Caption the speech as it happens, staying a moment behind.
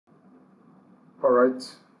Alright,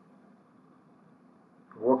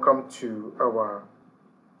 welcome to our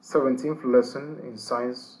 17th lesson in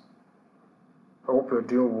science. I hope you're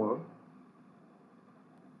doing well.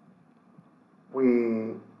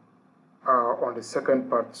 We are on the second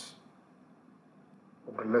part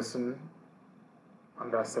of the lesson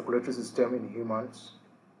under circulatory system in humans.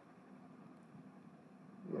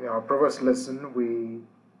 In our previous lesson, we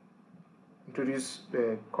introduced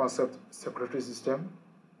the concept circulatory system,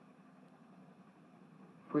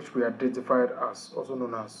 which we identified as also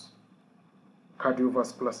known as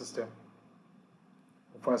cardiovascular system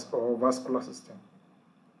or vascular system.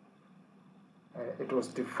 It was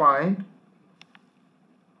defined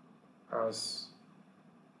as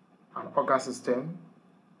an organ system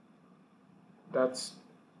that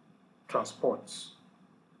transports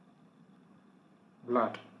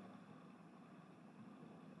blood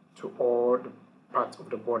to all the parts of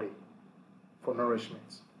the body for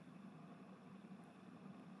nourishment.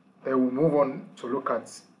 Then we move on to look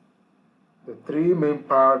at the three main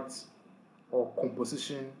parts or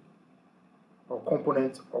composition or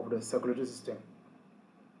components of the circulatory system.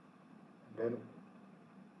 And then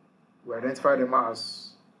we identify them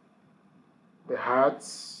as the heart,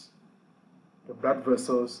 the blood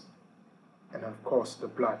vessels, and of course the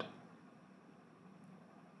blood.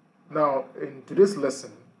 Now, in today's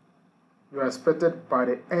lesson, we are expected by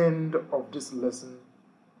the end of this lesson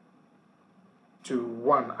to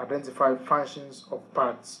 1. Identify functions of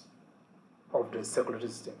parts of the circulatory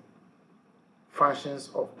system. Functions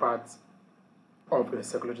of parts of the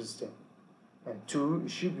circulatory system. And 2. You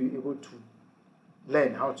should be able to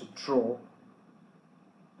learn how to draw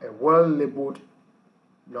a well-labeled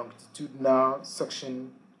longitudinal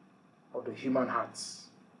section of the human heart.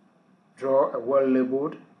 Draw a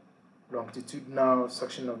well-labeled longitudinal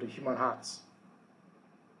section of the human heart.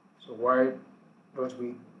 So why don't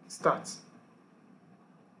we start?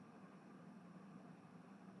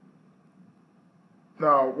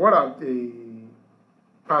 Now, what are the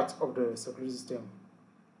parts of the circulatory system?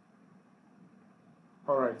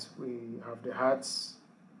 Alright, we have the heart,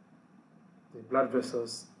 the blood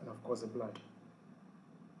vessels, and of course the blood.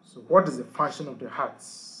 So what is the function of the heart?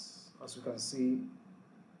 As you can see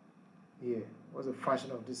here, what's the function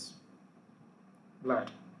of this blood?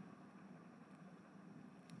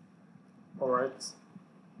 Alright,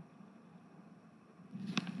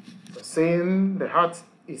 we're saying the heart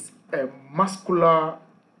is a muscular,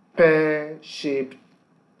 pear-shaped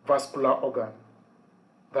vascular organ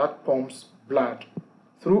that pumps blood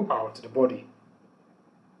throughout the body.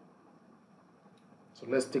 So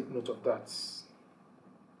let's take note of that.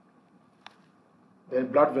 Then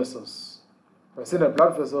blood vessels. We're saying that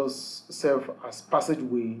blood vessels serve as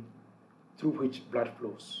passageway through which blood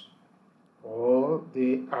flows, or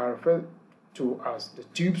they are referred to as the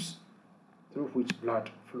tubes through which blood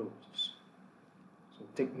flows. So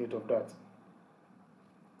take note of that.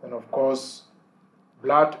 And of course,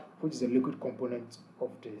 blood, which is a liquid component of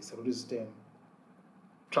the circulatory system,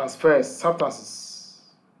 transfers substances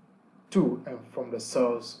to and from the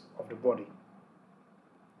cells of the body.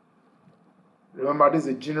 Remember, this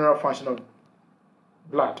is a general function of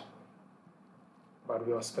blood, but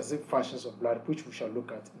we have specific functions of blood which we shall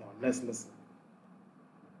look at in our next lesson.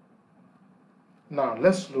 Now,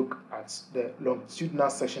 let's look at the longitudinal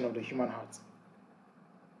section of the human heart.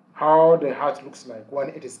 How the heart looks like when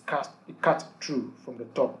it is cut through from the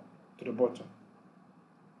top to the bottom.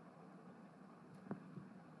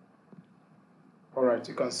 Alright,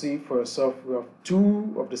 you can see for yourself we have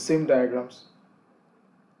two of the same diagrams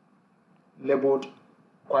labeled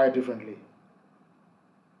quite differently.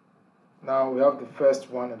 Now we have the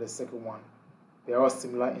first one and the second one. They are all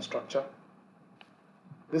similar in structure.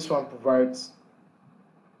 This one provides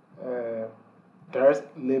direct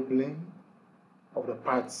labeling of the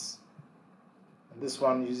parts, and this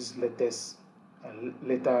one uses letters and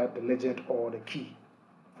later the legend or the key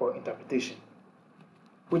for interpretation.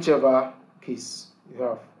 Whichever case you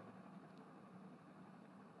have,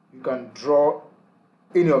 you can draw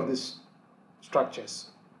any of these structures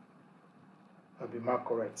and be marked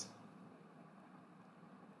correct.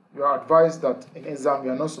 You are advised that in exam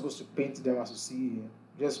you are not supposed to paint them as you see here.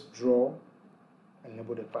 Just draw and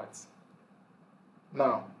label the parts.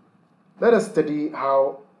 Now, let us study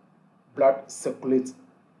how blood circulates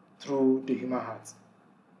through the human heart.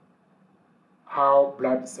 How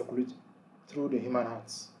blood circulates through the human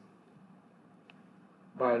heart.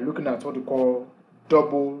 By looking at what we call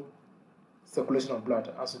double circulation of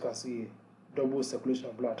blood, as you can see here. Double circulation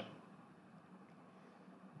of blood.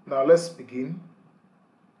 Now let's begin.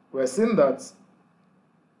 We're seeing that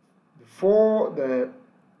before the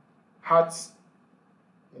heart,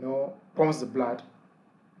 pumps the blood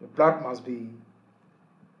must be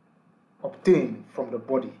obtained from the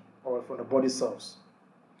body or from the body cells.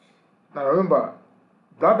 Now remember,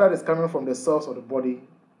 blood that is coming from the cells of the body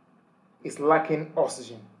is lacking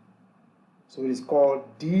oxygen. So it is called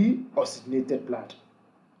deoxygenated blood.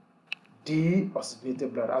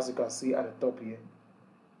 Deoxygenated blood, as you can see at the top here.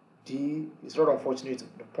 D is not unfortunate,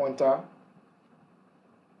 the pointer.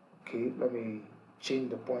 Okay, let me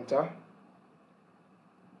change the pointer.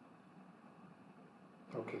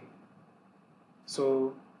 Okay.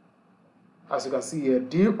 So, as you can see here,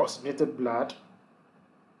 deoxygenated blood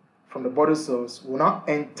from the body cells will now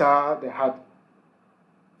enter the heart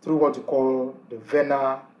through what you call the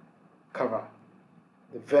vena cava.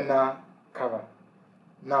 The vena cava.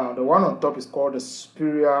 Now, the one on top is called the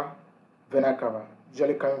superior vena cava,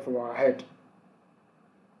 usually coming from our head.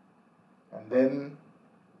 And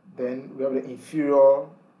then we have the inferior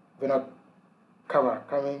vena cava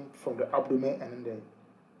coming from the abdomen and then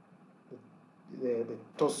the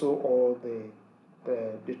torso or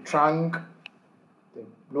the trunk, the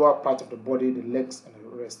lower part of the body, the legs and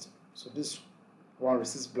the rest. So this one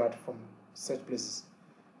receives blood from such places.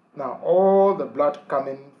 Now all the blood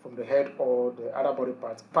coming from the head or the other body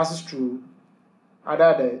parts passes through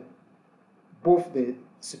either both the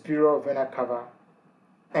superior vena cava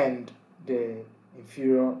and the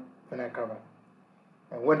inferior vena cava.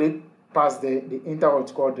 And when they pass there, they enter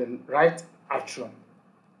what's called the right atrium.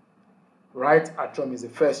 Right atrium is the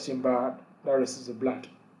first chamber that receives the blood.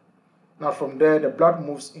 Now from there, the blood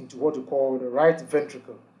moves into what we call the right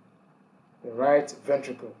ventricle. The right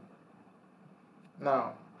ventricle.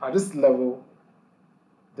 Now, at this level,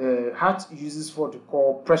 the heart uses what we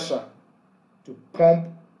call pressure to pump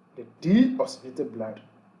the deoxygenated blood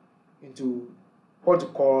into what we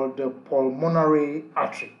call the pulmonary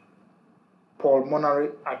artery. Pulmonary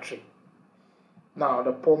artery. Now,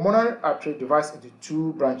 the pulmonary artery divides into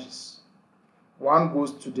two branches. One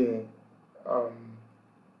goes to the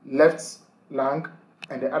left lung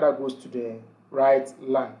and the other goes to the right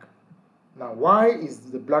lung. Now, why is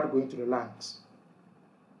the blood going to the lungs?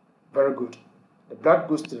 Very good. The blood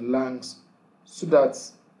goes to the lungs so that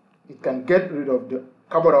it can get rid of the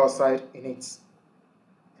carbon dioxide in it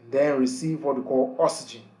and then receive what we call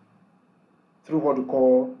oxygen through what we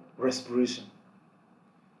call respiration.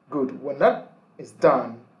 Good. When that is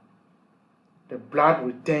done, the blood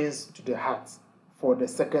returns to the heart for the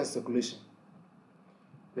second circulation.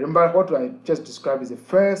 Remember what I just described is the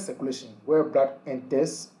first circulation, where blood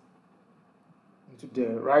enters into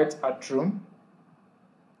the right atrium,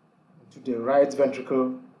 into the right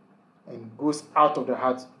ventricle, and goes out of the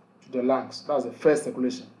heart to the lungs. That's the first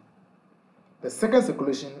circulation. The second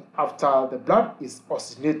circulation, after the blood is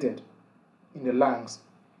oxygenated in the lungs,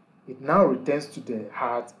 it now returns to the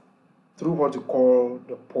heart through what you call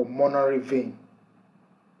the pulmonary vein,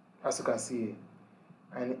 as you can see here.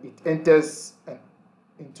 And it enters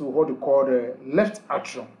into what we call the left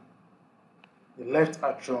atrium. The left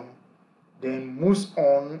atrium then moves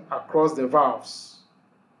on across the valves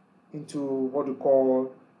into what we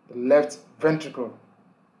call the left ventricle.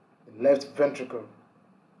 The left ventricle.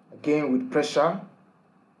 Again, with pressure,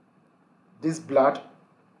 this blood,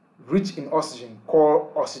 rich in oxygen,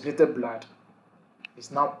 called oxygenated blood,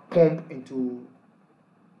 is now pumped into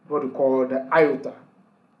what we call the aorta.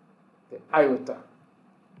 The aorta.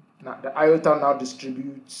 Now, the aorta now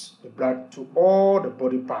distributes the blood to all the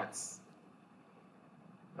body parts.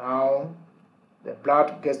 Now, the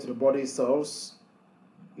blood gets to the body cells.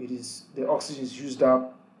 The oxygen is used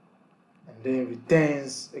up and then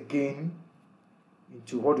returns again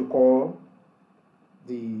into what we call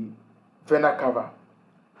the vena cava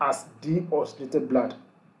as deoxygenated blood.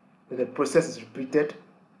 Then the process is repeated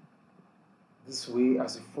this way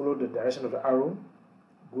as you follow the direction of the arrow,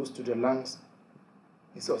 goes to the lungs,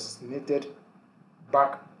 is oxygenated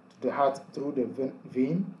back to the heart through the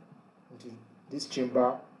vein into this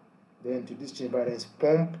chamber, then to this chamber, then it's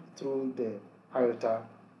pumped through the aorta.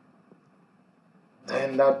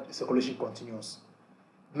 Then that circulation continues.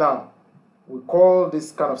 Now, we call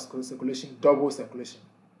this kind of circulation double circulation.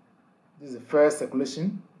 This is the first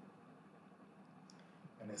circulation,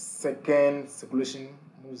 and the second circulation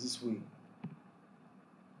moves this way.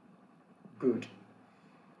 Good.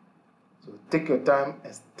 So take your time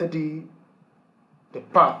and study the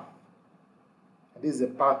path. And this is the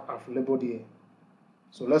path I've labeled here.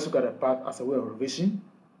 So let's look at the path as a way of revision.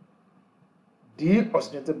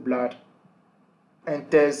 Deoxygenated blood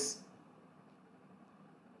enters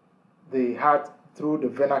the heart through the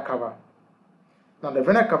vena cava. Now the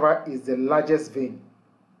vena cava is the largest vein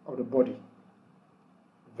of the body.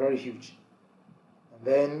 Very huge.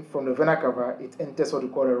 And then from the vena cava, it enters what we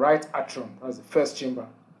call the right atrium. That's the first chamber.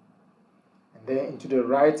 And then into the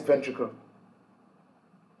right ventricle.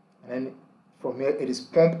 And then from here, it is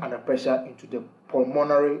pumped under pressure into the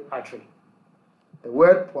pulmonary artery. The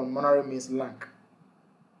word pulmonary means lung.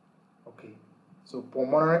 Okay, so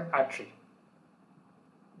pulmonary artery.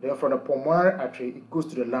 Then from the pulmonary artery, it goes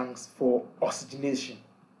to the lungs for oxygenation,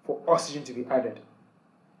 for oxygen to be added.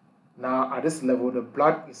 Now, at this level, the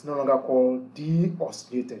blood is no longer called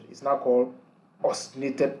deoxygenated. It's now called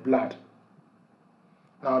oxygenated blood.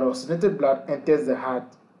 Now, the oxygenated blood enters the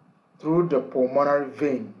heart through the pulmonary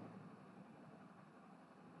vein.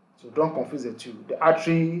 So don't confuse the two. The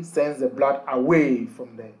artery sends the blood away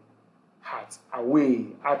from the heart,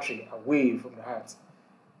 artery away from the heart.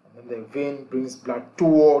 And then the vein brings blood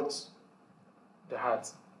towards the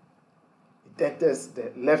heart. It enters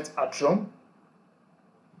the left atrium,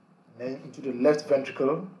 and then into the left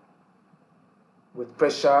ventricle. With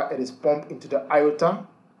pressure, it is pumped into the aorta.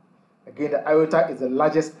 Again, the aorta is the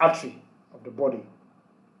largest artery of the body.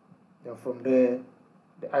 Then from there,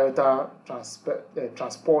 the aorta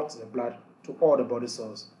transports the blood to all the body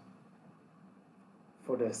cells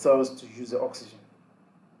for the cells to use the oxygen.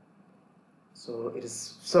 So it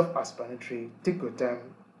is self-explanatory. Take your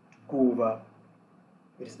time to go over.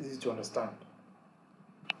 It is easy to understand.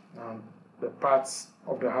 Now, the parts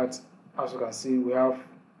of the heart, as you can see, we have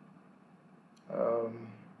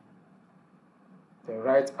the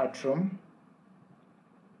right atrium.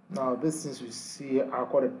 Now, these things we see are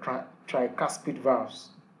called the tricuspid valves.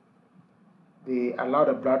 They allow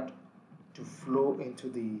the blood to flow into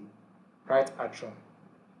the right atrium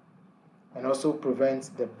and also prevents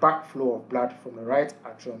the backflow of blood from the right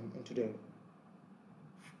atrium into the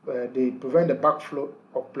they prevent the backflow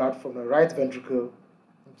of blood from the right ventricle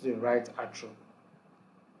into the right atrium.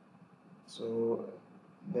 So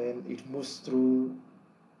then it moves through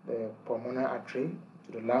the pulmonary artery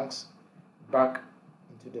to the lungs, back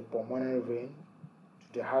into the pulmonary vein,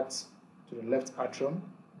 to the heart, to the left atrium,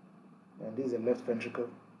 and this is the left ventricle.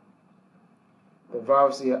 The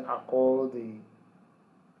valves here are called the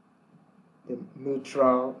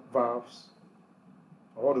mitral valves,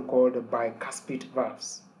 or what we call the bicuspid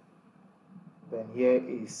valves. Then here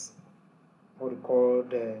is what we call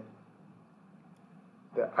the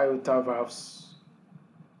aorta valves,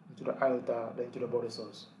 into the aorta, then to the body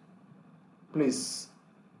cells. Please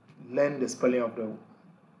learn the spelling of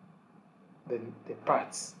the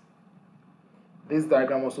parts. This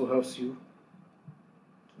diagram also helps you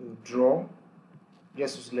to draw.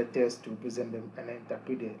 Just use letters to represent them and then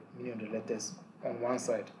interpret the meaning of the letters on one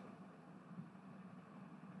side.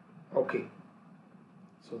 Okay,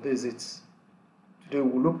 so this is it. Today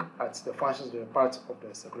we'll look at the functions of the parts of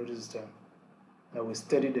the circulatory system. Now we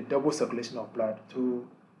study the double circulation of blood through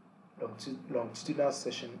longitudinal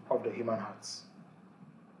section of the human heart.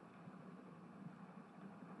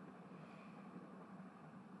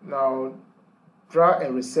 Now, draw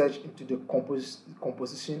and research into the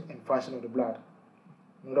composition and function of the blood.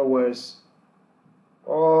 In other words,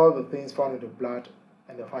 all the things found in the blood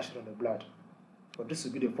and the function of the blood. But this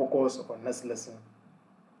will be the focus of our next lesson.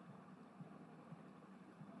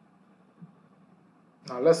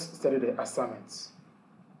 Now let's study the assignments.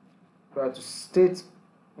 We are to state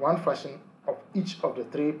one function of each of the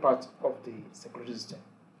three parts of the circulatory system.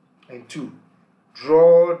 And 2,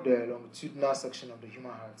 draw the longitudinal section of the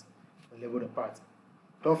human heart and label the part.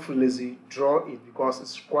 Don't feel lazy, draw it, because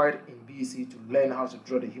it's required in BEC to learn how to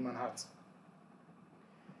draw the human heart.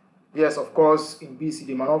 Yes, of course, in BEC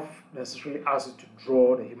they might not necessarily ask you to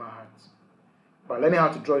draw the human heart. But learning how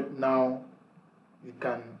to draw it now, you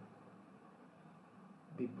can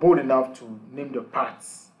be bold enough to name the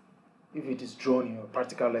parts if it is drawn in your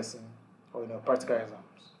practical lesson or in your practical exams.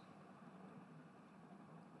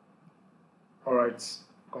 Alright,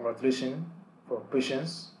 congratulations for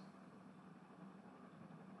patience.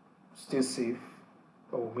 Stay safe,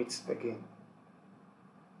 and we'll meet again.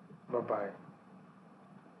 Bye-bye.